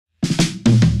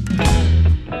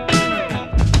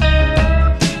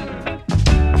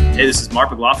this is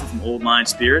Mark McLaughlin from Old Line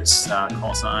Spirits.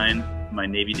 Call sign my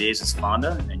Navy days is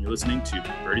Fonda, and you're listening to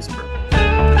Birdies and Bourbon.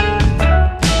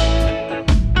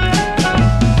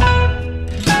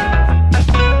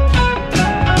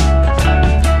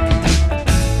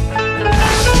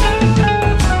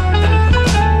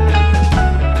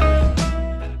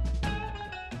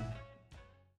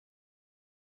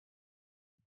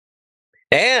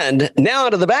 And now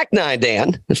to the back nine,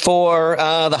 Dan, for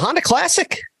the Honda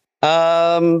Classic.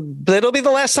 It'll be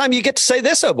the last time you get to say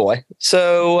this, oh boy.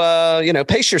 So,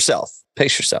 pace yourself.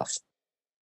 Pace yourself.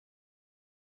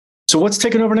 So what's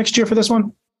taking over next year for this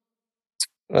one?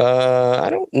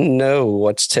 I don't know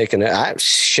what's taking it. I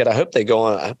hope they go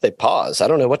on. I hope they pause. I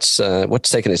don't know what's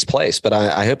taking its place, but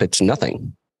I hope it's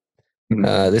nothing.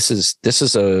 This is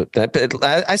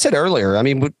I said earlier, I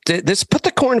mean, this, put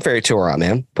the Corn Ferry Tour on,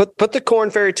 man. Put the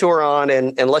Corn Ferry Tour on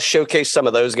and let's showcase some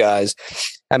of those guys.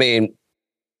 I mean,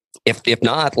 if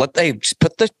not, put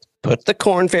the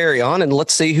Corn Ferry on and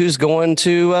let's see who's going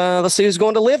to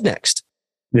live next.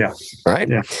 Yeah. Right.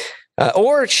 Yeah.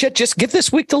 Or just give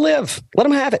this week to Live. Let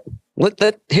them have it.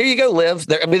 Here you go, Live.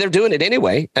 They're doing it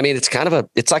anyway. I mean,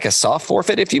 it's like a soft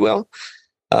forfeit, if you will,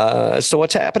 as to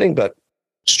what's happening, but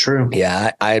it's true.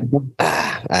 Yeah, I don't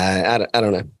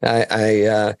know.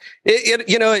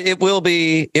 It will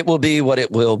be what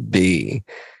it will be.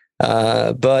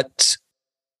 But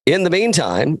in the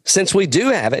meantime, since we do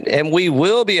have it, and we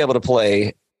will be able to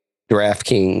play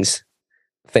DraftKings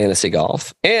Fantasy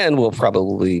Golf, and we'll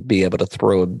probably be able to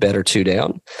throw a bet or two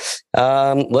down.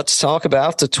 Let's talk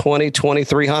about the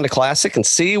 2023 Honda Classic and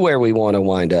see where we want to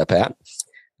wind up at.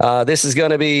 This is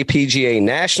going to be PGA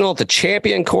National, the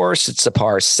champion course. It's a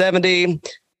par 70,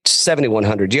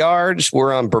 7,100 yards.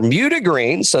 We're on Bermuda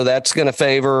Green, so that's going to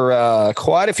favor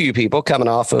quite a few people coming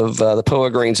off of the POA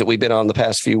greens that we've been on the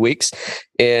past few weeks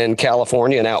in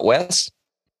California and out west.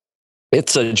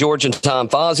 It's a George and Tom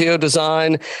Fazio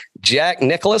design. Jack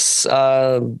Nicklaus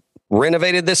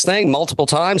renovated this thing multiple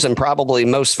times and probably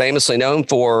most famously known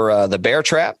for the Bear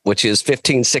Trap, which is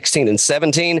 15, 16, and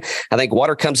 17. I think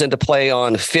water comes into play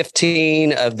on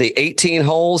 15 of the 18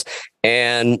 holes.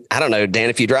 And I don't know, Dan,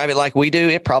 if you drive it like we do,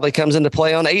 it probably comes into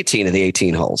play on 18 of the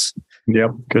 18 holes.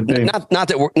 Yep. Good day. Not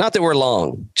that we're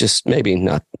long, just maybe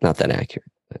not that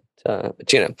accurate, but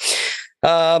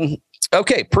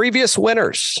okay. Previous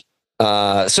winners.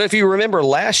 So if you remember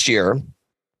last year,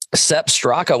 Sepp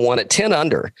Straka won at 10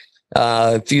 under.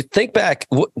 If you think back,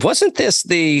 wasn't this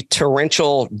the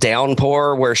torrential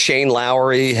downpour where Shane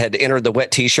Lowry had entered the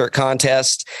wet t-shirt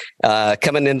contest,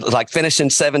 coming in, like finishing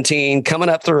 17, coming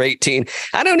up through 18.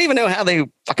 I don't even know how they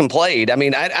fucking played. I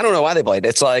mean, I don't know why they played.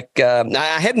 It's like,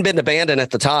 I hadn't been to Bandon at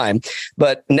the time,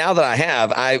 but now that I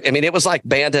have, I mean, it was like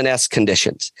Bandon-esque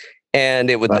conditions. And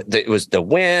it was the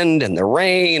wind and the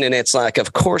rain. And it's like,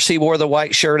 of course he wore the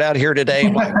white shirt out here today.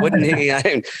 Why wouldn't he? I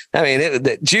mean,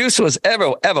 the juice was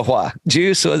everywhere.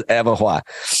 Juice was everywhere.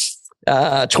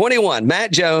 21,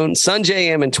 Matt Jones,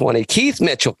 Sungjae Im in 20, Keith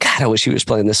Mitchell. God, I wish he was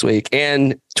playing this week.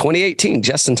 And 2018,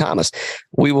 Justin Thomas.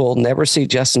 We will never see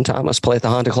Justin Thomas play at the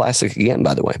Honda Classic again,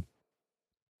 by the way.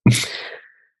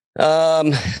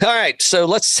 All right, so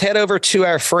let's head over to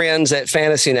our friends at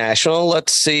Fantasy National.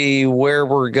 Let's see where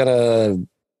we're gonna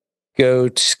go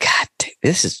to. God,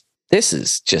 this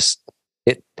is just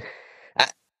it.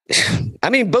 I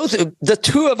mean, both the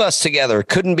two of us together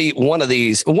couldn't beat one of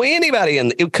these.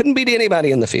 It couldn't beat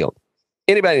anybody in the field.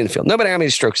 Anybody in the field. No matter how many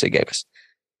strokes they gave us.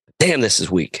 Damn, this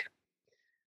is weak.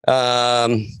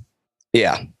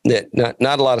 Yeah,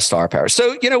 not a lot of star power.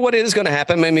 So, you know what is going to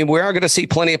happen? I mean, we are going to see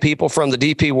plenty of people from the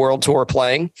DP World Tour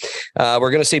playing.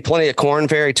 We're going to see plenty of Corn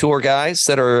Ferry Tour guys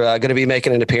that are going to be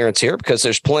making an appearance here because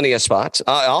there's plenty of spots,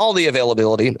 all the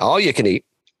availability, all you can eat.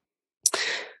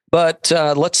 But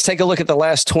let's take a look at the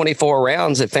last 24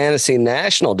 rounds at Fantasy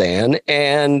National, Dan.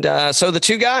 And so the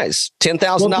two guys,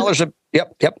 $10,000.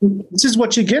 Yep. This is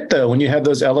what you get, though, when you have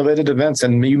those elevated events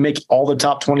and you make all the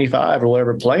top 25 or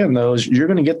whatever playing those, you're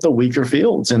going to get the weaker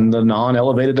fields in the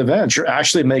non-elevated events. You're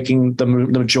actually making the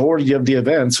majority of the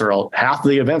events or half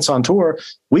the events on tour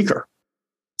weaker.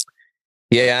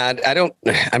 Yeah,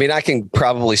 I can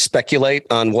probably speculate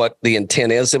on what the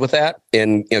intent is with that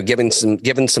and, giving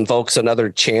some folks another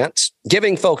chance,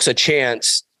 giving folks a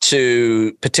chance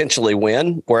to potentially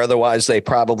win where otherwise they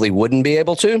probably wouldn't be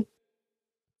able to.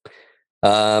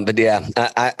 But yeah,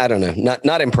 I don't know.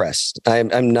 Not impressed.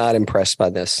 I'm not impressed by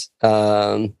this.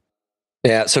 Yeah.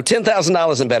 So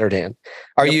 $10,000 and better, Dan.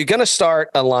 Are you going to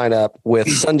start a lineup with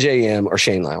Sungjae Im or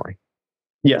Shane Lowry?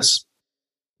 Yes.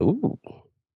 Ooh,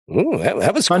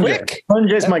 that was quick.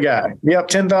 Sungjae's my guy. Yep.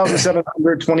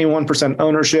 10,700, 21%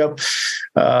 ownership.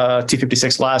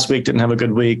 T56 last week didn't have a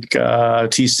good week.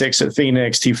 T6 at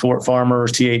Phoenix, T4 at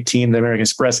Farmers, T18 the American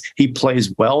Express. He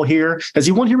plays well here. Has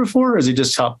he won here before, or is he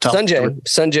just top?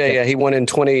 Sanjay, yeah, he won in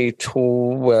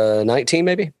 2019,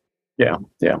 maybe. Yeah.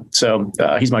 So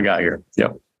he's my guy here.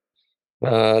 Yep.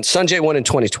 Sanjay won in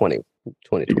 2020.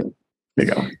 There you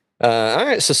go. All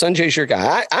right, so Sanjay's your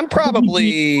guy. I'm probably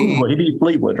he beat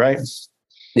Fleetwood, right?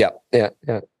 Yeah.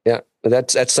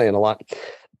 That's saying a lot.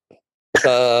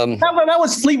 That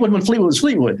was Fleetwood when Fleetwood was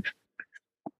Fleetwood.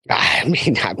 I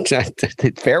mean,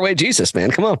 fairway Jesus, man.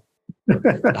 Come on.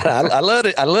 I love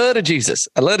it. I love the Jesus.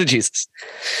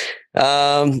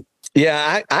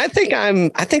 Yeah, I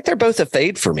think they're both a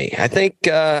fade for me. I think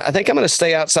I'm going to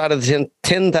stay outside of the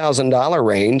 $10,000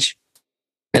 range.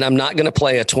 And I'm not going to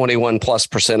play a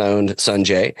 21+% owned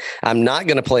Sanjay. I'm not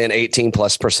going to play an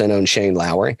 18+% owned Shane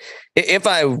Lowry. If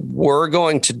I were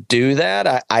going to do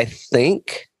that, I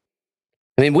think,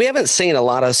 I mean, we haven't seen a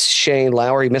lot of Shane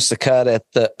Lowry miss the cut at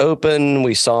the Open.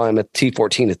 We saw him at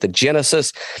T14 at the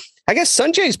Genesis. I guess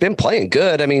Sanjay's been playing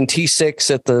good. I mean,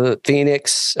 T6 at the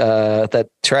Phoenix, that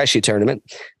trashy tournament,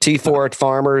 T4 at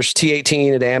Farmers,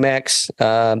 T18 at Amex,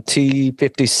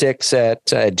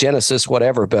 T56 at Genesis,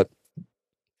 whatever. But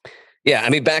yeah,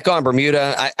 I mean, back on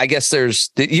Bermuda, I guess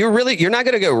you're not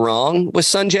going to go wrong with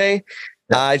Sanjay.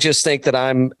 I just think that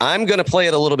I'm going to play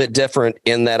it a little bit different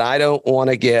in that I don't want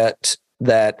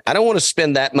to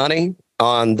spend that money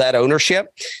on that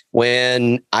ownership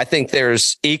when I think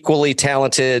there's equally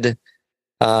talented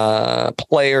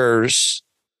players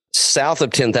south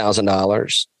of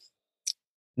 $10,000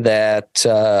 that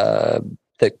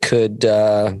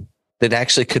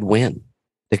actually could win.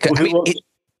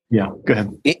 Yeah, go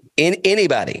ahead.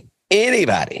 Anybody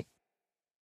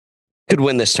could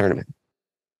win this tournament.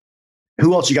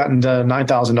 Who else you got in the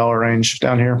 $9,000 range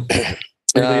down here?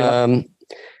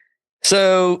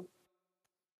 So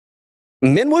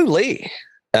Minwoo Lee.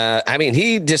 I mean,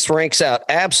 he just ranks out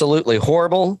absolutely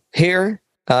horrible here.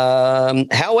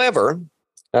 However,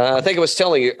 I think I was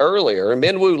telling you earlier,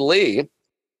 Minwoo Lee.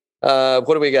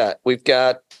 What do we got? We've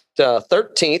got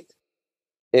 13th.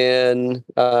 And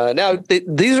now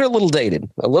these are a little dated.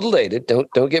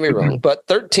 Don't get me wrong, but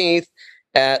 13th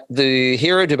at the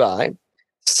Hero Dubai,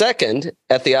 2nd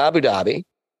at the Abu Dhabi,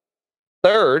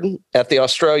 3rd at the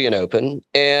Australian Open,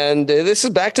 and this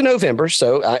is back to November,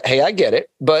 so I get it.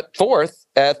 But 4th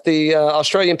at the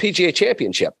Australian PGA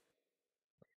Championship.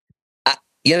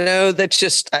 That's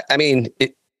just. I mean.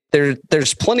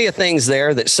 There's plenty of things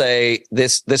there that say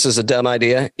this is a dumb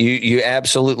idea. You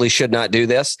absolutely should not do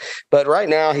this. But right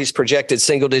now he's projected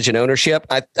single digit ownership.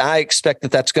 I expect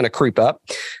that's going to creep up.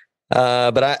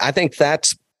 But I think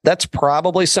that's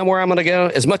probably somewhere I'm going to go.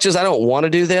 As much as I don't want to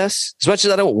do this,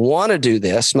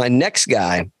 my next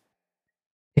guy,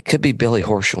 it could be Billy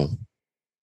Horschel.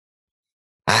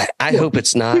 I hope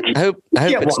it's not. I hope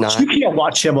it's not. You can't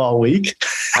watch him all week.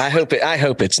 I hope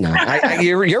it's not.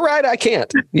 You're right. I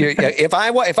can't. If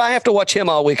I have to watch him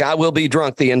all week, I will be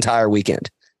drunk the entire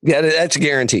weekend. Yeah, that's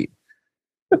guaranteed.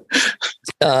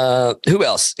 Who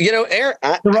else? Aaron.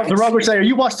 The Robert say, "Are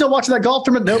you still watching that golf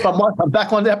tournament?" Nope. I'm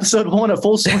back on episode 1 at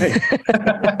full swing.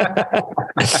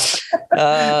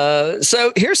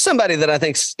 So here's somebody that I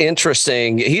think's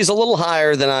interesting. He's a little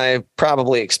higher than I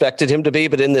probably expected him to be,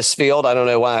 but in this field, I don't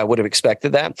know why I would have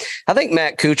expected that. I think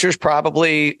Matt Kuchar's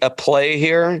probably a play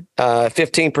here.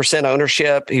 15%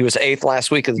 ownership. He was 8th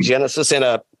last week at the Genesis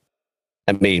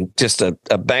just a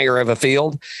banger of a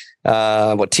field.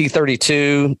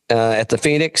 T32 at the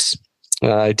Phoenix.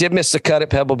 Did miss the cut at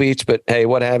Pebble Beach, but hey,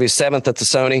 what have you? 7th at the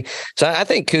Sony. So I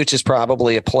think Kuch is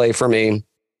probably a play for me.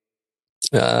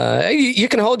 You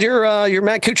can hold your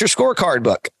Matt Kuchar scorecard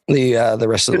book the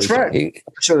rest of the week. That's right.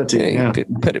 Show that to you. Yeah. Put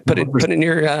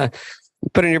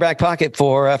it in your back pocket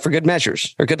for good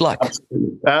measures or good luck.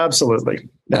 Absolutely.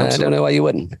 I don't know why you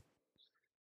wouldn't.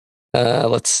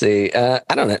 Let's see. I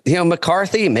don't know.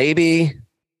 McCarthy maybe.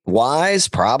 Wise,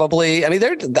 probably. I mean,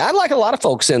 I like a lot of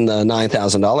folks in the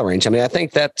 $9,000 range. I mean, I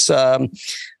think that's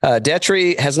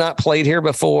Detry has not played here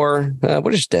before.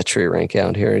 What does Detry rank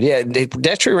out here? Yeah,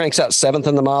 Detry ranks out 7th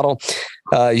in the model.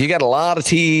 You got a lot of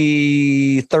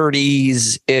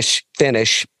T30s ish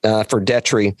finish for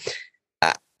Detry.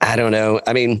 I don't know.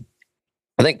 I mean,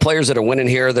 I think players that are winning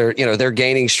here, they're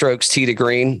gaining strokes tee to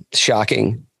green.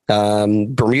 Shocking.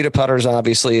 Bermuda putters,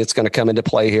 obviously, it's going to come into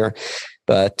play here.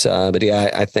 But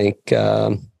yeah, I think if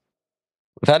I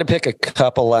had to pick a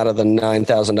couple out of the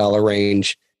 $9,000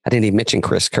 range, I didn't even mention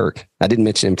Chris Kirk. I didn't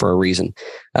mention him for a reason.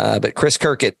 But Chris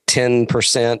Kirk at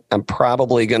 10%, I'm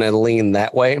probably going to lean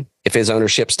that way if his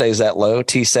ownership stays that low.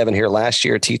 T7 here last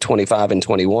year, T25 and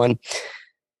 21.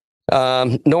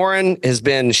 Noren has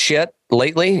been shit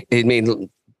lately. I mean, a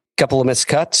couple of missed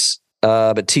cuts,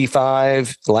 but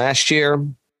T5 last year.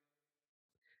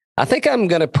 I think I'm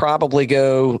going to probably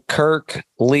go Kirk,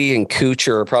 Lee, and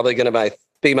Kuchar are probably going to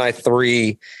be my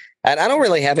three. And I don't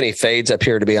really have any fades up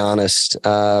here, to be honest.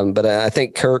 But I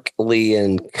think Kirk, Lee,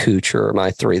 and Kuchar are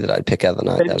my three that I'd pick out of the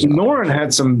night. Noren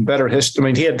had some better history. I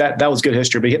mean, he had that was good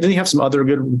history, but didn't he have some other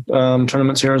good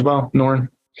tournaments here as well, Noren?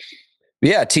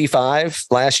 Yeah,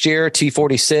 T5 last year,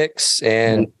 T46,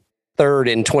 and third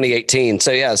in 2018.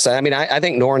 So, yes, I mean, I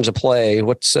think Noren's a play.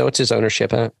 What's his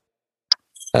ownership at?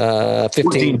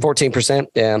 14%.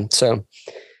 Yeah. So,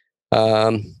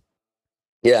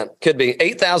 yeah, could be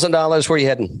 $8,000. Where are you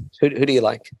heading? Who do you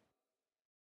like?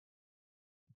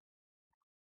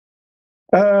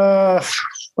 I'd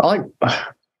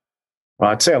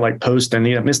say I like Poston.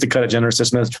 He missed the cut at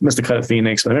Genesis, missed the cut at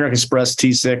Phoenix, but American Express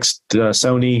T6,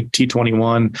 Sony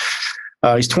T21.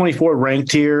 He's 24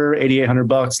 ranked here, $8,800,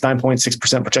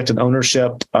 9.6% projected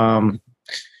ownership. I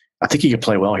think he could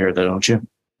play well here, though, don't you?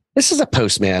 This is a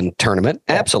postman tournament.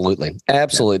 Absolutely.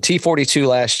 Absolutely. T42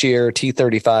 last year,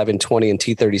 T35 in 20, and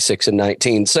T36 in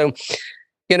 19. So,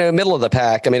 middle of the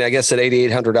pack. I mean, I guess at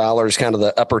 $8,800, kind of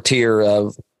the upper tier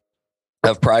of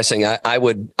pricing. I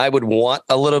would want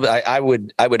a little bit. I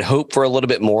would hope for a little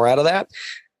bit more out of that.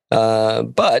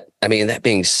 But I mean, that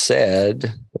being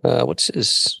said, let's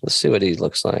see what he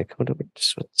looks like.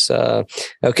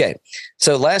 Okay.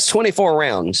 So last 24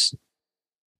 rounds,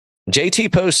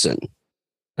 JT Poston.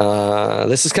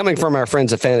 This is coming from our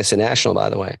friends at Fantasy National, by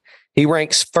the way. He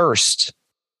ranks first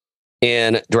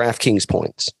in DraftKings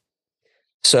points.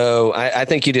 So I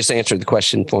think you just answered the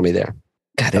question for me there.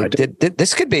 God,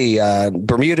 this could be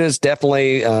Bermuda's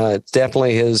definitely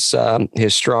his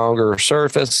stronger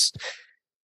surface.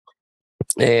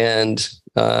 And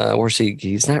where's he?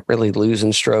 He's not really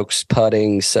losing strokes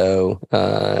putting. So,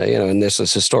 and this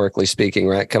is historically speaking,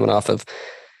 right? Coming off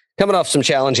some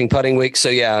challenging putting weeks. So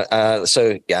I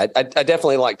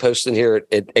definitely like Poston here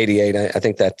at 88. I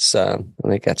think that's a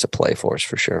play for us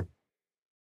for sure.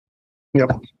 Yep.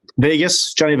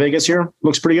 Vegas, Johnny Vegas here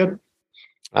looks pretty good.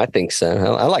 I think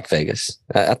so. I like Vegas.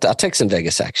 I'll take some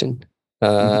Vegas action.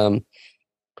 T42,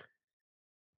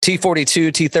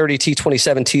 T30,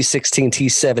 T27, T16,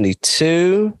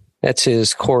 T72. That's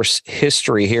his course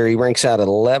history here. He ranks out at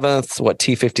 11th.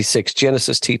 T56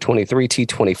 Genesis, T23,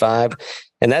 T25.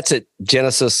 And that's at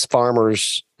Genesis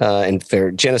Farmers and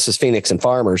Genesis Phoenix and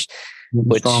Farmers,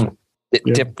 which,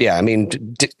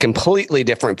 completely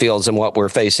different fields than what we're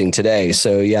facing today.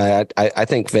 So, yeah, I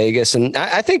think Vegas, and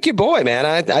I think your boy, man,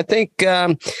 I think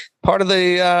part of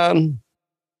the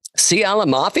Sea Island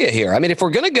Mafia here. I mean, if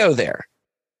we're going to go there,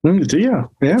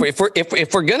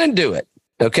 if we're going to do it,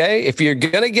 okay, if you're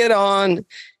going to get on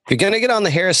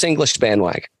the Harris English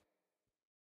bandwagon,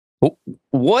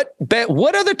 what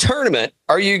other tournament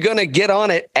are you going to get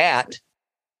on it at?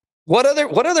 What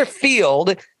other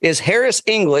field is Harris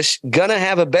English going to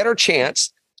have a better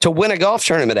chance to win a golf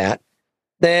tournament at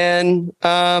than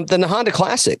the Honda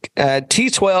Classic?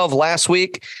 T12 last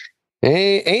week,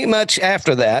 ain't much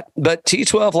after that, but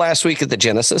T12 last week at the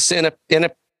Genesis in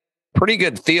a pretty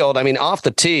good field. I mean, off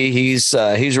the tee, he's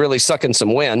really sucking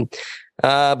some wind,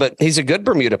 but he's a good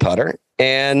Bermuda putter.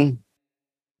 And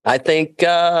I think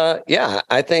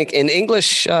in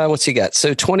English, what's he got?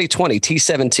 So 2020,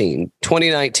 T17,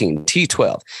 2019,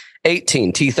 T12,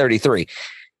 18, T33.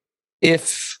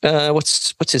 If,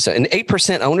 what's his, an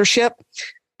 8% ownership?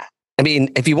 I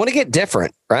mean, if you want to get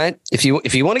different, right? If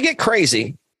you want to get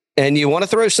crazy and you want to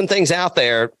throw some things out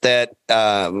there that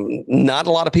not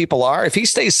a lot of people are, if he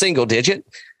stays single digit,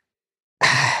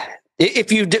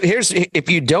 if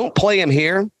you don't play him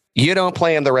here, you don't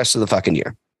play him the rest of the fucking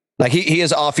year. Like he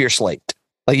is off your slate.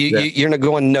 Like you're not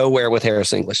going nowhere with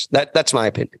Harris English. That's my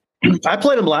opinion. I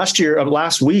played him last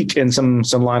week in some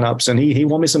lineups, and he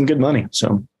won me some good money.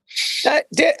 So,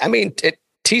 I mean,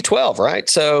 T12, right?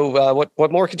 So,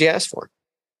 what more could you ask for?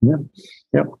 Yeah.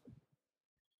 Yep.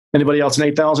 Anybody else in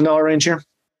 $8,000 range here?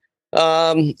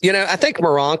 I think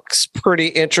Moronk's pretty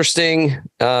interesting.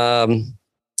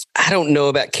 I don't know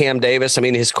about Cam Davis. I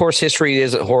mean, his course history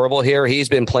isn't horrible here. He's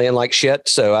been playing like shit,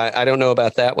 so I don't know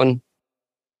about that one.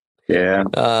 Yeah.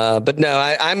 But no,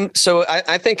 I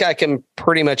think I can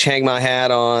pretty much hang my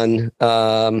hat on.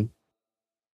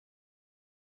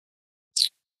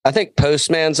 I think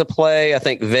Postman's a play. I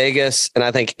think Vegas, and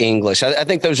I think English. I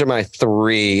think those are my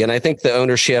three, and I think the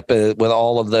ownership with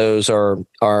all of those are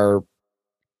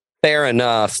fair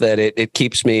enough that it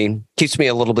keeps me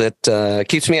a little bit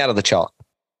keeps me out of the chalk.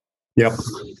 Yep.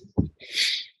 All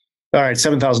right,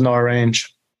 $7,000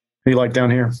 range. Who you like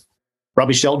down here?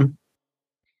 Robbie Shelton.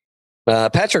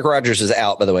 Patrick Rogers is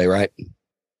out, by the way, right?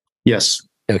 Yes.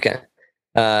 Okay.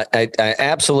 I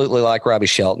absolutely like Robbie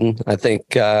Shelton. I think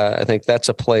that's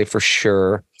a play for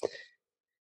sure.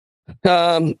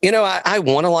 I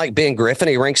want to like Ben Griffin.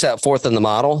 He ranks out fourth in the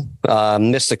model.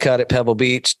 Missed a cut at Pebble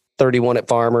Beach, 31 at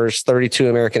Farmers, 32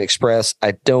 American Express.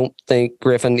 I don't think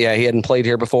Griffin. Yeah, he hadn't played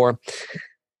here before.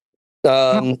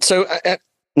 So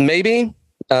maybe.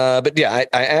 But yeah,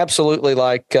 I absolutely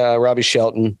like Robbie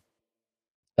Shelton.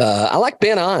 I like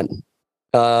Ben On.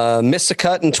 Missed a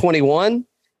cut in 21.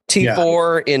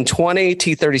 T4 in 20,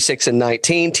 T36 in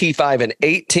 19, T5 in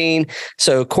 18.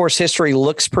 So course history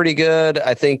looks pretty good.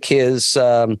 I think his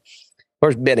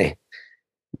where's Benny?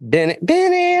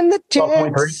 Benny in the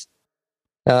Jets.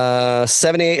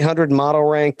 7,800 model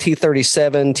rank,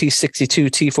 T37, T62,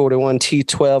 T41,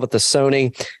 T12 at the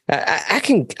Sony. I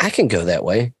can go that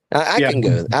way. I can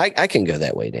go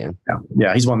that way, Dan.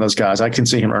 Yeah, he's one of those guys. I can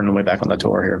see him earning the way back on the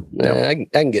tour here. I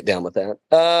can get down with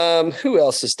that. Who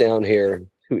else is down here?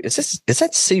 Who is this? Is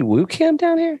that Si Woo Kim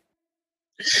down here?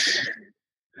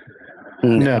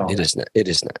 No, it is not. It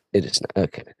is not. It is not.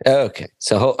 Okay.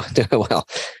 So, well,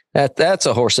 that's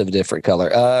a horse of a different color.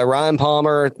 Ryan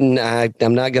Palmer.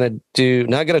 I'm not gonna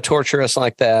torture us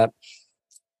like that.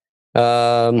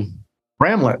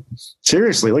 Bramlett.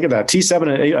 Seriously, look at that.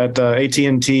 T7 at the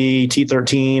AT&T,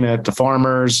 T13 at the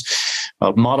Farmers.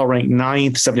 Model rank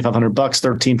 9th, $7,500,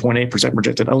 13.8%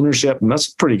 projected ownership, and that's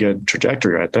a pretty good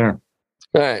trajectory right there.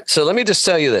 All right. So let me just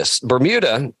tell you this.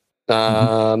 Bermuda,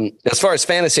 as far as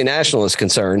Fantasy National is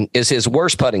concerned, is his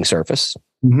worst putting surface.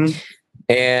 Mm-hmm.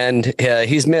 And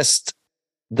he's missed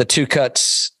the 2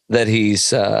 cuts that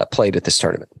he's played at this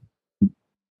tournament.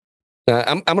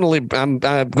 I'm going to leave. Go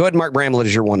ahead, Mark Bramlett,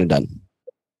 is your one and done.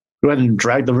 Go ahead and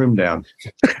drag the room down.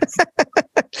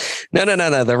 No.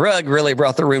 The rug really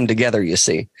brought the room together, you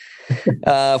see.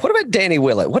 What about Danny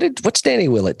Willett? What's Danny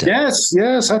Willett do? Yes,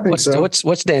 I think so.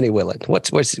 What's Danny Willett? What's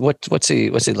he look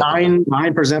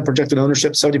 9% projected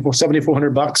ownership,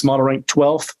 $7,400, model rank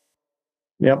 12th.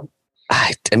 Yep.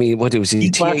 I mean, what was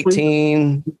he?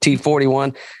 T18,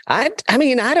 T41. I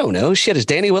mean, I don't know. Shit, is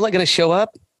Danny Willett going to show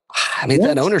up? I mean,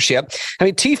 that ownership. I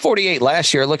mean, T48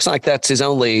 last year, it looks like that's his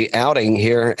only outing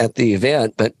here at the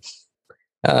event, but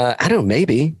I don't know,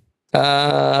 maybe.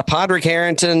 Padraig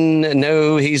Harrington,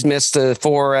 no, he's missed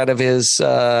 4 out of his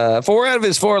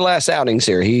 4 last outings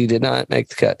here. He did not make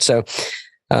the cut. So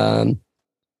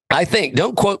I think,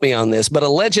 don't quote me on this, but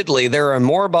allegedly there are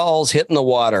more balls hitting the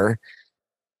water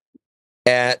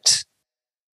at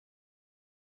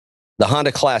the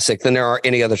Honda Classic than there are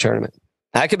any other tournament.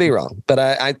 I could be wrong, but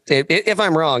if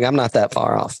I'm wrong, I'm not that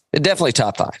far off. Definitely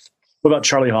top 5. What about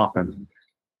Charlie Hoffman?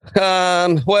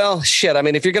 Well, shit. I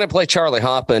mean, if you're going to play Charlie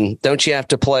Hoffman, don't you have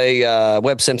to play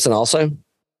Webb Simpson also?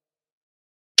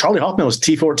 Charlie Hoffman was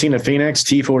T14 at Phoenix,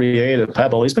 T48 at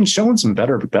Pebble. He's been showing some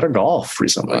better golf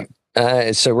recently.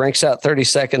 So ranks out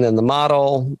 32nd in the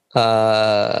model.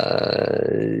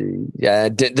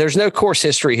 There's no course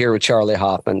history here with Charlie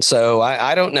Hoffman, so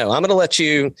I don't know. I'm going to let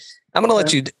you.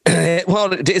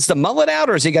 Well, is the mullet out,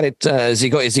 or is he got it? Is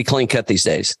he clean cut these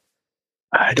days?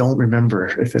 I don't remember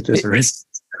if it is or is.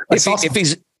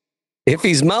 If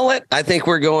he's mullet, I think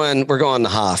we're going to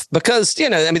Hoff, because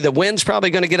the wind's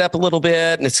probably going to get up a little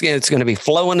bit, and it's going to be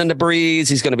flowing in the breeze.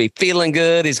 He's going to be feeling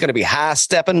good. He's going to be high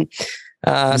stepping.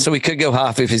 So we could go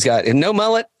Hoff if he's got no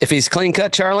mullet. If he's clean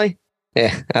cut, Charlie.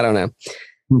 Yeah, I don't know.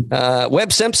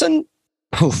 Webb Simpson.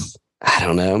 Poof. I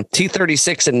don't know.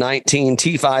 T36 and 19,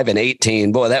 T5 and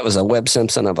 18. Boy, that was a Webb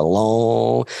Simpson of a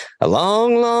long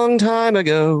time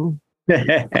ago.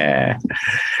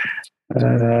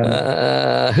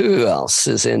 Who else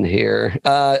is in here?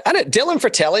 I don't. Dylan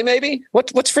Fratelli, maybe.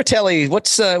 What's Fratelli?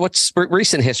 What's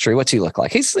recent history? What's he look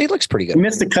like? He looks pretty good. He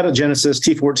missed the cut of Genesis,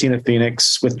 T14 at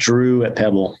Phoenix, withdrew at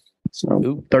Pebble.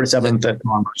 So 37th at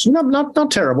Farmers. Not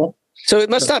terrible. So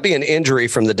it must not be an injury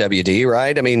from the WD,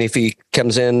 right? I mean, if he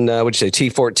comes in, would you say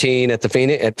T14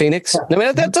 at Phoenix? I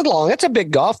mean, that's a big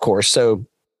golf course. So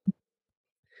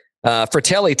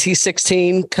Fratelli,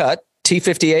 T16 cut,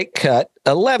 T58 cut,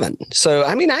 11. So,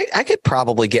 I mean, I could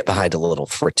probably get behind a little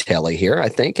Fratelli here. I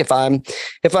think and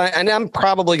I'm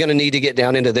probably going to need to get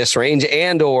down into this range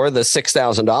and or the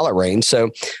 $6,000 range. So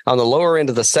on the lower end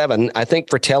of the 7, I think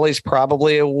Fratelli's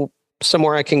probably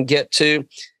somewhere I can get to.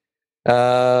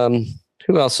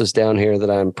 Who else is down here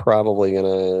that I'm probably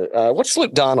gonna? What's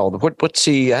Luke Donald? What's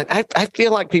he? I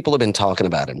feel like people have been talking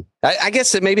about him. I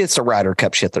guess that maybe it's the Ryder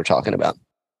Cup shit they're talking about.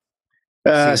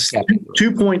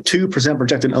 2.2%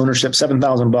 projected ownership,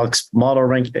 $7,000, model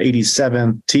rank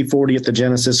 87, T40 at the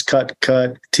Genesis, cut,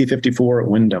 T54 at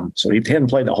Wyndham. So he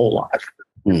hadn't played the whole lot.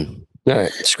 All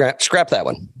right, scrap that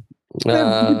one.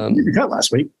 You cut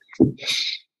last week.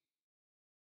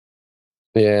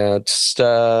 Yeah, just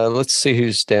let's see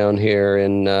who's down here.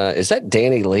 And is that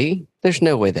Danny Lee? There's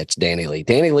no way that's Danny Lee.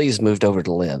 Danny Lee's moved over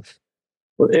to Live.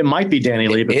 Well, it might be Danny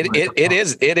Lee. But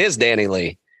It is Danny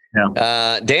Lee.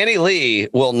 Yeah. Danny Lee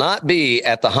will not be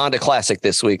at the Honda Classic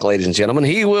this week, ladies and gentlemen.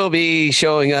 He will be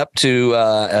showing up to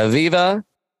Aviva,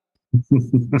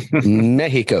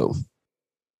 Mexico.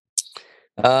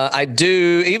 I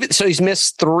do even so. He's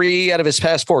missed 3 out of his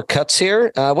past 4 cuts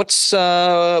here. What's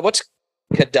Kadaira?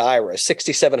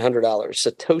 $6,700.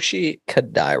 Satoshi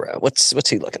Kadaira. What's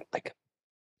he looking like?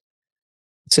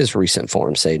 What's his recent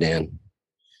form say, Dan?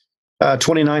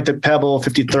 29th at Pebble,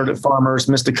 53rd at Farmers,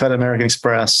 missed the cut at American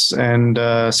Express, and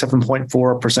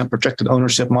 7.4% projected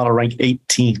ownership, model rank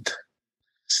 18th.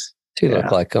 He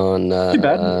look like on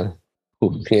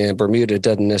Bermuda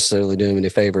doesn't necessarily do him any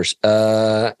favors.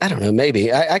 I don't know,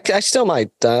 maybe. I still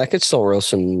might I could still roll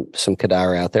some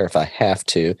Kadaira out there if I have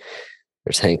to.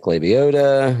 There's Hank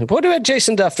Labiota. What about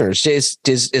Jason Duffner?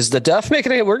 Is the Duff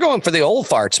making it? We're going for the old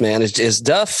farts, man. Is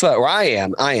Duff or I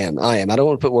am. I don't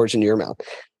want to put words in your mouth.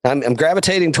 I'm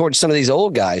gravitating towards some of these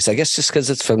old guys, I guess just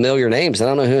because it's familiar names. I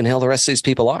don't know who in hell the rest of these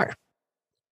people are.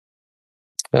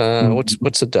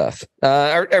 What's a Duff?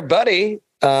 Our buddy,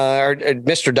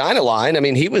 Mr. Dynaline. I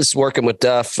mean, he was working with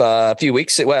Duff a few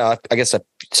weeks. Well, I guess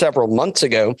several months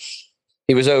ago.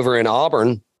 He was over in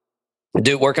Auburn,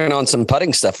 working on some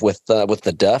putting stuff with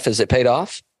the Duff. Has it paid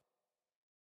off?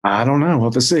 I don't know. We'll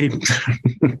have to see.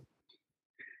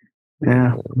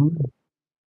 Yeah.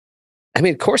 I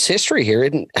mean, course history here.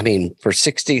 For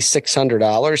 $6,600,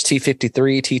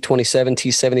 T53, T27,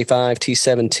 T75,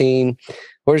 T17.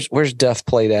 Where's Duff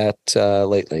played at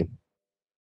lately?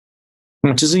 How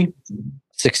much is he?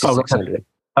 6,600.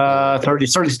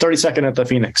 32nd at the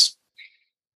Phoenix.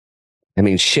 I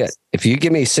mean, shit. If you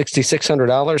give me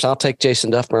 $6,600, I'll take Jason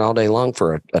Duffner all day long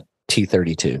for a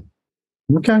T32.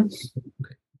 Okay.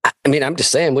 I mean, I'm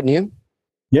just saying, wouldn't you?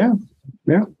 Yeah.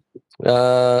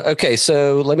 Okay,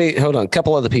 so let me hold on. A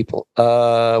couple other people.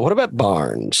 What about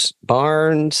Barnes?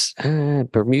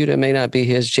 Bermuda may not be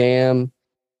his jam,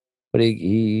 but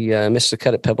he missed the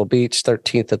cut at Pebble Beach,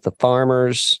 13th at the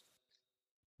Farmers.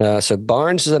 So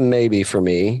Barnes is a maybe for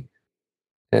me.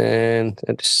 And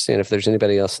I'm just seeing if there's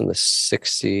anybody else in the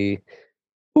 60.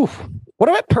 What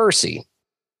about Percy?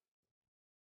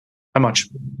 How much?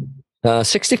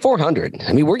 6,400.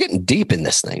 I mean, we're getting deep in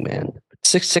this thing, man.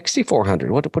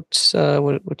 6,400.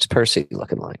 What's Percy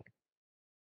looking like?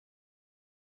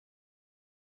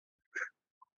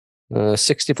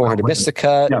 6,400. Missed the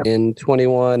cut in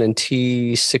 21 and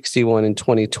T61 in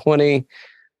 2020.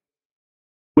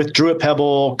 Withdrew at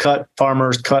Pebble, cut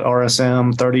Farmers, cut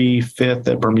RSM, 35th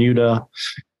at Bermuda.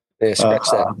 Yeah, scratch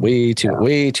that. Way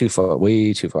too far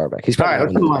back. He's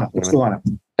probably let's go on.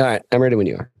 All right, I'm ready when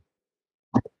you are.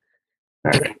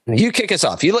 You kick us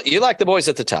off. You like the boys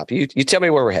at the top. You tell me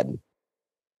where we're heading.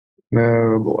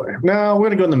 Oh boy. No, we're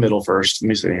gonna go in the middle first. Let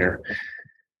me see here.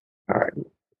 All right.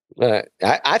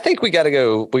 I think we got to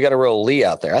go. We got to roll Lee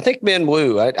out there. I think Min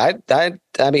Woo. I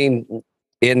mean,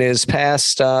 in his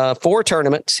past 4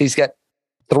 tournaments, he's got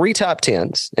 3 top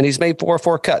 10s, and he's made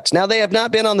 4 cuts. Now they have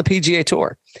not been on the PGA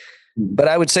Tour, but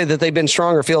I would say that they've been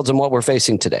stronger fields than what we're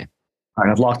facing today. All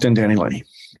right, I've locked in Danny Lee.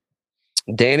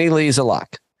 Danny Lee's a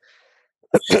lock.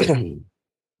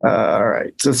 All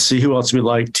right, let's see who else we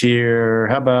liked here.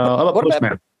 How about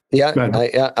Postman?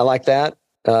 I like that.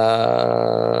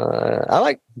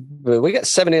 We got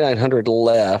 7,900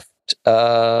 left.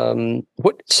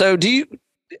 So do you?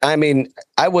 I mean,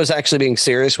 I was actually being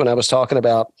serious when I was talking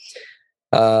about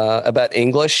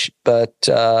English, but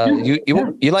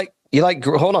you like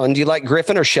hold on. Do you like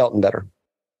Griffin or Shelton better?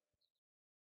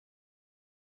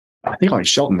 I think I like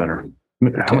Shelton better.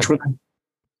 How much were they?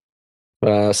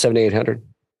 7,800.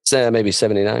 Maybe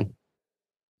 79.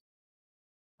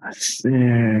 I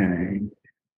think.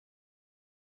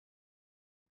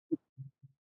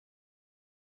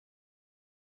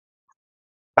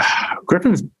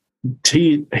 Griffin's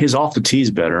his off the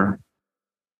tee's better,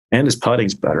 and his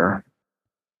putting's better.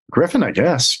 Griffin, I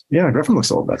guess. Yeah, Griffin looks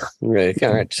a little better. Right.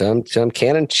 All right. So I'm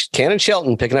Cannon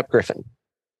Shelton picking up Griffin.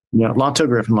 Yeah, Lanto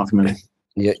Griffin locking in.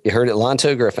 You heard it,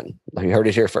 Lanto Griffin. You heard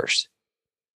it here first.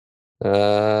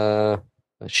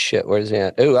 Shit, where's he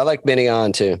at? Oh, I like Benny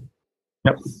On too.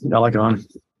 Yep, I like On.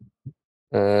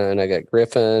 And I got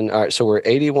Griffin. All right, so we're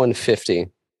 8,150,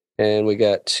 and we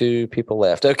got 2 people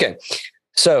left. Okay,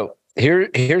 so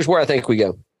here's where I think we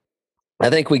go. I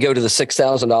think we go to the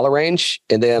 $6,000 range,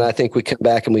 and then I think we come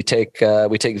back and we take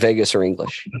Vegas or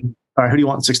English. All right, who do you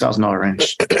want in $6,000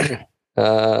 range?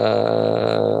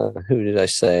 Who did I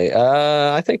say?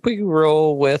 I think we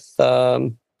roll with.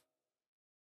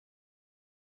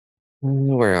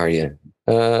 Where are you?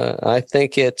 I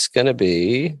think it's going to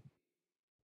be.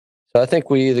 So I think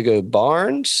we either go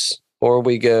Barnes or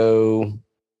we go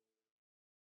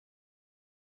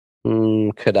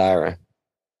Kadira.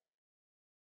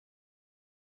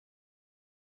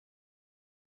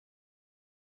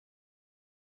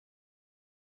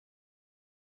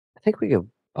 I think we go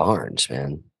Barnes,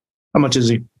 man. How much is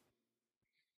he?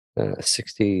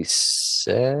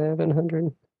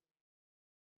 6,700.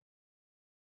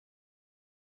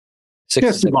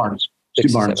 Yes, Barnes.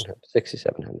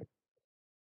 6,700.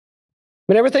 I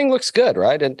mean, everything looks good,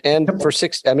 right? And for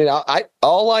I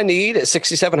all I need at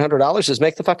 $6,700 is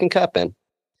make the fucking cut, man.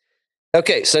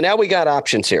 Okay, so now we got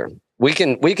options here. We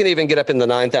can even get up in the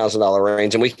 $9,000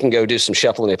 range, and we can go do some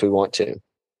shuffling if we want to.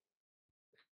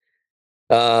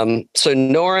 So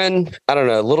Noren, I don't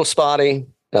know, a little spotty,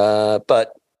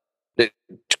 but the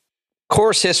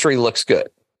course history looks good.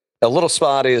 A little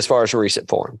spotty as far as recent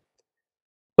form.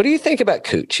 What do you think about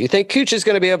Cooch? You think Cooch is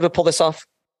going to be able to pull this off?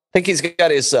 I think he's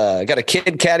got his got a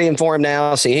kid caddying for him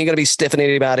now, so he ain't going to be stiffing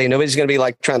anybody. Nobody's going to be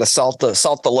like trying to salt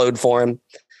the load for him.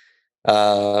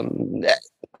 I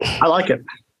like it.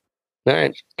 All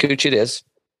right, Cooch it is.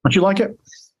 Don't you like it?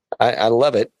 I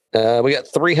love it. We got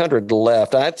 300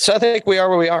 left. So I think we are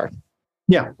where we are.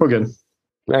 Yeah, we're good.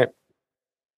 All right.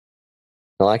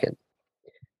 I like it.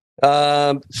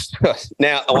 Now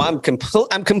I'm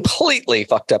completely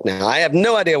fucked up now. I have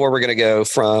no idea where we're going to go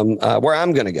from where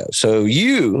I'm going to go. So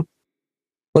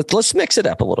let's mix it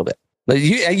up a little bit.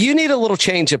 You need a little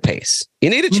change of pace. You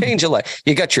need a change of life.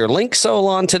 You got your Link sole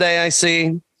on today. I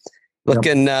see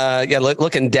looking,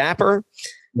 looking dapper.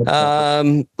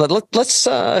 But let's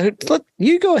let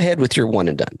you go ahead with your one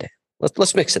and done, Dan.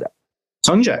 Let's mix it up.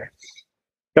 Sanjay,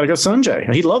 gotta go.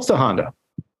 Sanjay. He loves the Honda.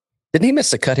 Didn't he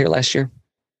miss a cut here last year?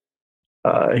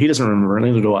 He doesn't remember.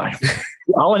 Neither do I.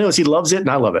 All I know is he loves it, and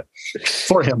I love it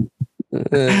for him.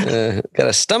 Got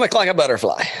a stomach like a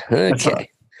butterfly. Okay.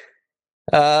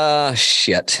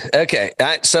 Shit. Okay.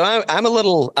 So I'm a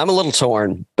little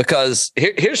torn because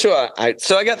here's who I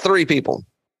got three people.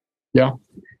 Yeah.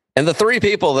 And the three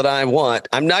people that I want,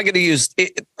 I'm not going to use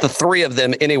the three of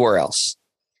them anywhere else.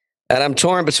 And I'm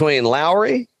torn between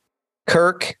Lowry,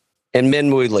 Kirk, and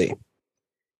Minwoo Lee.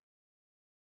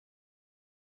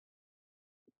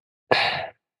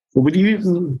 Would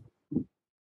you?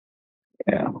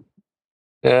 Yeah.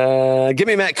 Give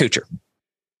me Matt Kuchar.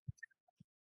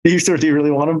 Do you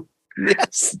really want him?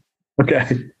 Yes.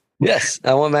 Okay. Yes,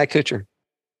 I want Matt Kuchar.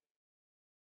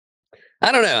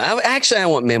 I don't know. I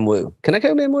want Minwoo. Can I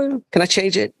go Minwoo? Can I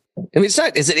change it? I mean, it's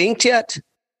not. Is it inked yet?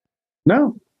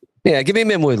 No. Yeah, give me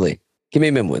Minwoo Lee. Give me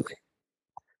Minwoo Lee.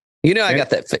 You know I got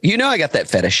that. You know I got that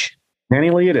fetish. Manny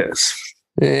Lee, it is.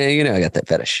 You know I got that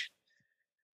fetish.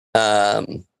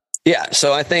 Yeah.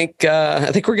 So I think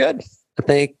we're good. I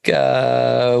think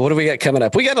what do we got coming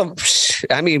up? We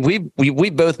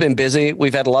we've both been busy.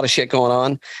 We've had a lot of shit going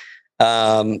on.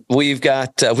 We've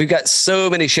got so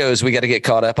many shows we got to get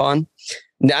caught up on.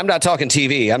 Now, I'm not talking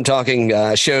TV. I'm talking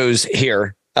shows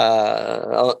here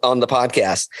on the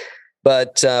podcast.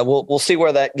 But we'll see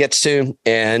where that gets to.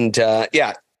 And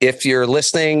yeah, if you're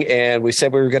listening and we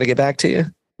said we were going to get back to you,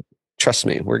 trust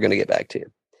me, we're going to get back to you.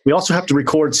 We also have to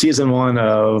record season 1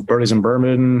 of Birdies in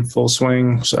Bermuda full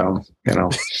swing. So,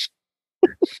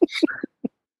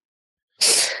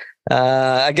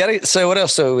 So what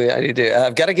else do I need to do?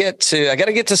 I got to get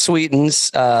to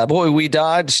Sweetens. Boy, we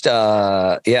dodged,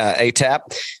 a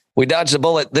tap. We dodged a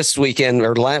bullet this weekend,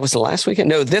 or was it last weekend?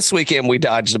 No, this weekend we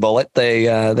dodged a bullet. They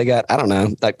got, I don't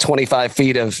know, like 25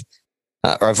 feet of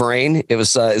rain. It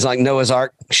was like Noah's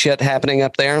Ark shit happening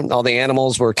up there. All the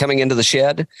animals were coming into the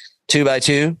shed 2 by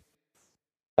 2.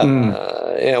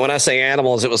 When I say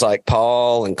animals, it was like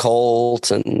Paul and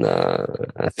Colt and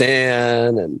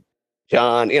Finn and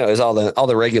John. It was all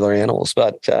the regular animals.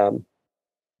 But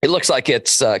it looks like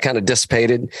it's kind of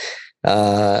dissipated.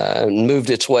 Moved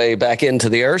its way back into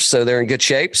the earth, so they're in good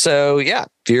shape. So yeah,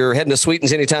 if you're heading to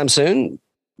Sweetens anytime soon,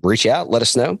 reach out, let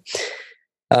us know.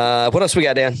 What else we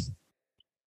got, Dan?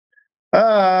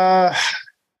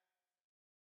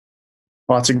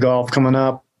 Lots of golf coming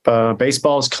up.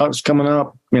 Baseball's coming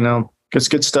up. It's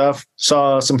good stuff.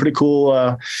 Saw some pretty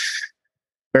cool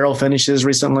barrel finishes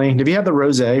recently. Have you had the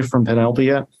rosé from Penelope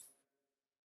yet?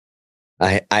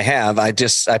 I have. I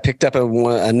picked up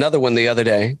another one the other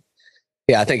day.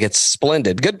 Yeah, I think it's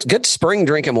splendid. Good spring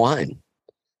drinking wine.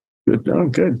 Good. Oh,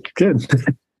 good.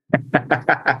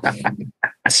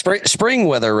 Spring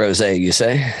weather rosé, you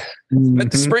say?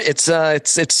 But spring,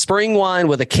 it's spring wine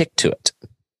with a kick to it.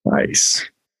 Nice.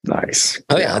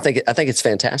 Oh yeah, I think it's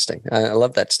fantastic. I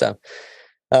love that stuff.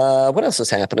 What else is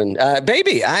happening,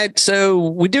 baby? So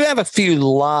we do have a few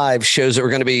live shows that we're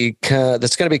going to be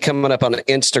that's going to be coming up on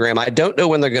Instagram. I don't know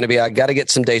when they're going to be. I got to get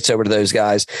some dates over to those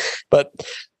guys, but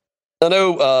I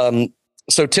know.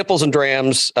 So Tipples and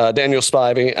Drams, Daniel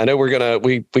Spivey. I know we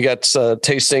got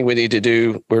tasting we need to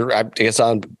do. I guess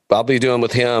I'll be doing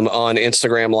with him on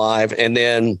Instagram Live, and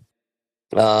then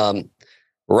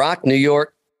Rock New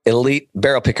York Elite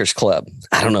Barrel Pickers Club.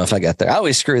 I don't know if I got there. I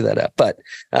always screw that up, but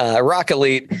Rock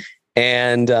Elite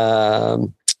and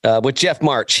with Jeff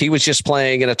March. He was just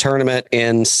playing in a tournament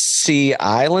in Sea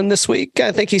Island this week,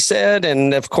 I think he said.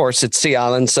 And of course it's Sea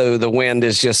Island, so the wind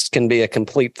can be a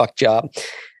complete fuck job.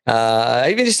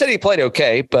 Even he said he played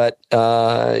okay, but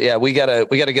yeah, we gotta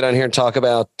get on here and talk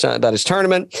about his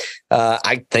tournament.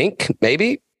 I think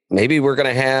maybe we're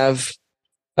gonna have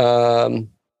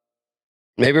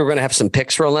some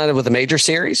picks rolling out with the major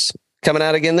series coming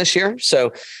out again this year.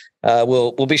 So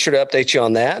we'll be sure to update you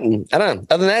on that. And I don't know.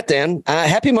 Other than that, Dan,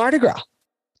 happy Mardi Gras.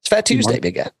 It's Fat Tuesday,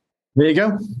 big guy. There you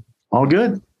go. All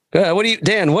good. What do you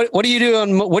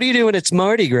do when it's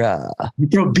Mardi Gras? We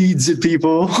throw beads at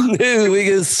people. We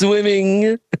go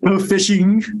swimming. Go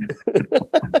fishing.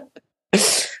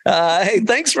 Hey,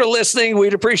 thanks for listening.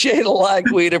 We'd appreciate a like.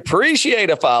 We'd appreciate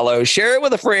a follow. Share it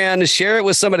with a friend. Share it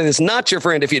with somebody that's not your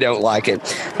friend if you don't like it.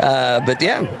 But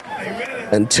yeah,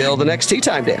 until the next tea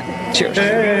time, Dan. Cheers.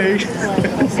 Hey.